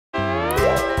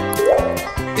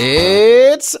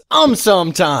It's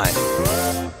AumSum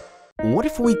Time! What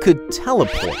if we could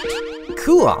teleport?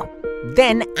 Cool.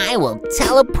 Then I will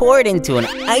teleport into an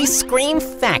ice cream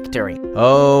factory.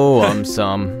 Oh,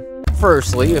 AumSum.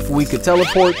 Firstly, if we could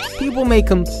teleport, people may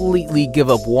completely give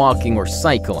up walking or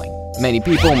cycling. Many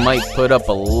people might put up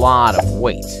a lot of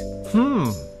weight.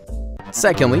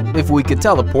 Secondly, if we could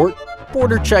teleport,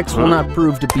 border checks will not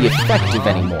prove to be effective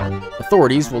anymore.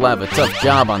 Authorities will have a tough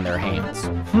job on their hands.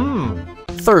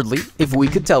 Thirdly, if we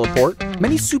could teleport,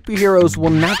 many superheroes will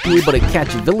not be able to catch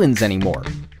villains anymore.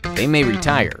 They may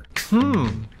retire.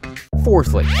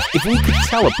 Fourthly, if we could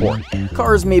teleport,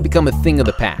 cars may become a thing of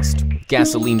the past.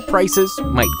 Gasoline prices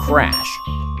might crash.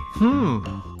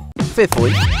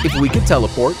 Fifthly, if we could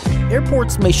teleport,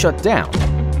 airports may shut down.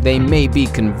 They may be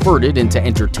converted into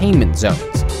entertainment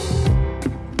zones.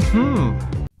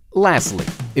 Lastly,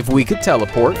 if we could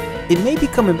teleport, it may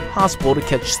become impossible to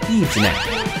catch thieves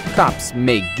now. Cops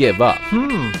may give up.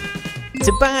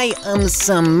 To buy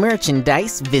AumSum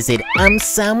merchandise, visit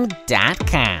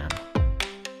AumSum.com.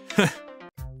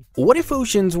 What if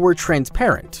oceans were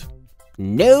transparent?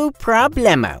 No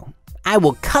problemo. I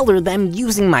will color them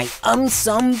using my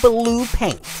AumSum blue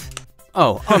paint.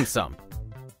 Oh, AumSum.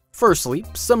 Firstly,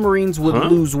 submarines would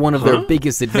lose one of their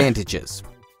biggest advantages.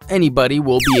 Anybody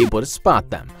will be able to spot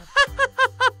them.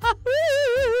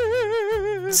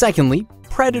 Secondly,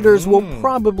 predators will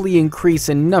probably increase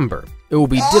in number. It will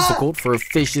be difficult for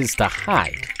fishes to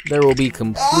hide. There will be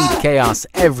complete chaos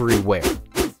everywhere.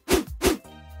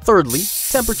 Thirdly,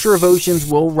 temperature of oceans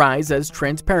will rise as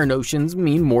transparent oceans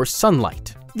mean more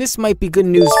sunlight. This might be good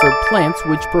news for plants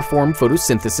which perform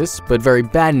photosynthesis, but very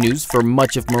bad news for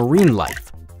much of marine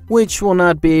life, which will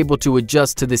not be able to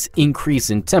adjust to this increase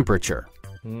in temperature.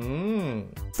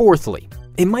 Fourthly,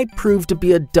 it might prove to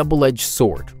be a double-edged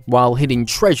sword. While hidden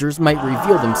treasures might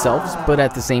reveal themselves, but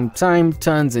at the same time,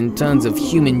 tons and tons of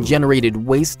human-generated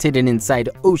waste hidden inside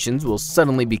oceans will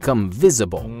suddenly become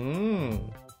visible.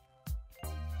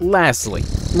 Lastly,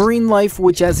 marine life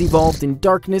which has evolved in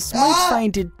darkness might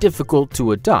find it difficult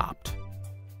to adopt.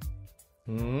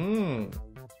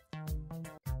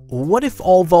 What if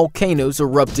all volcanoes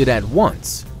erupted at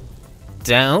once?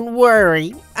 Don't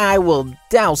worry, I will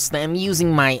douse them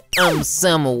using my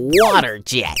AumSum water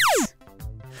jets.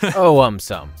 Oh,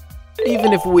 AumSum.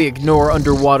 Even if we ignore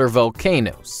underwater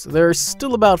volcanoes, there are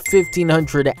still about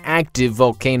 1,500 active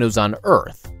volcanoes on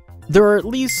Earth. There are at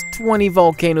least 20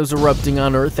 volcanoes erupting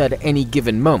on Earth at any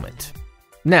given moment.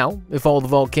 Now, if all the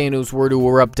volcanoes were to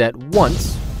erupt at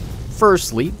once,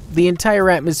 firstly, the entire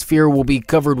atmosphere will be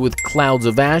covered with clouds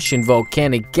of ash and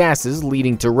volcanic gases,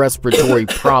 leading to respiratory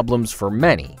problems for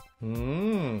many.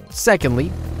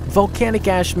 Secondly, volcanic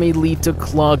ash may lead to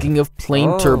clogging of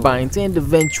plane turbines and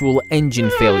eventual engine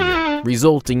failure,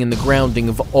 resulting in the grounding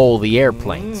of all the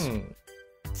airplanes.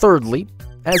 Thirdly,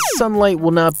 as sunlight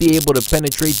will not be able to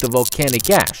penetrate the volcanic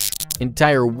ash,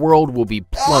 entire world will be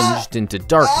plunged into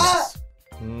darkness.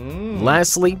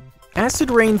 Lastly, acid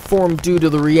rain formed due to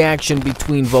the reaction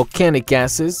between volcanic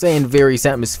gases and various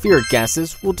atmospheric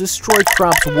gases will destroy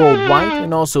crops worldwide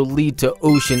and also lead to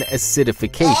ocean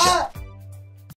acidification.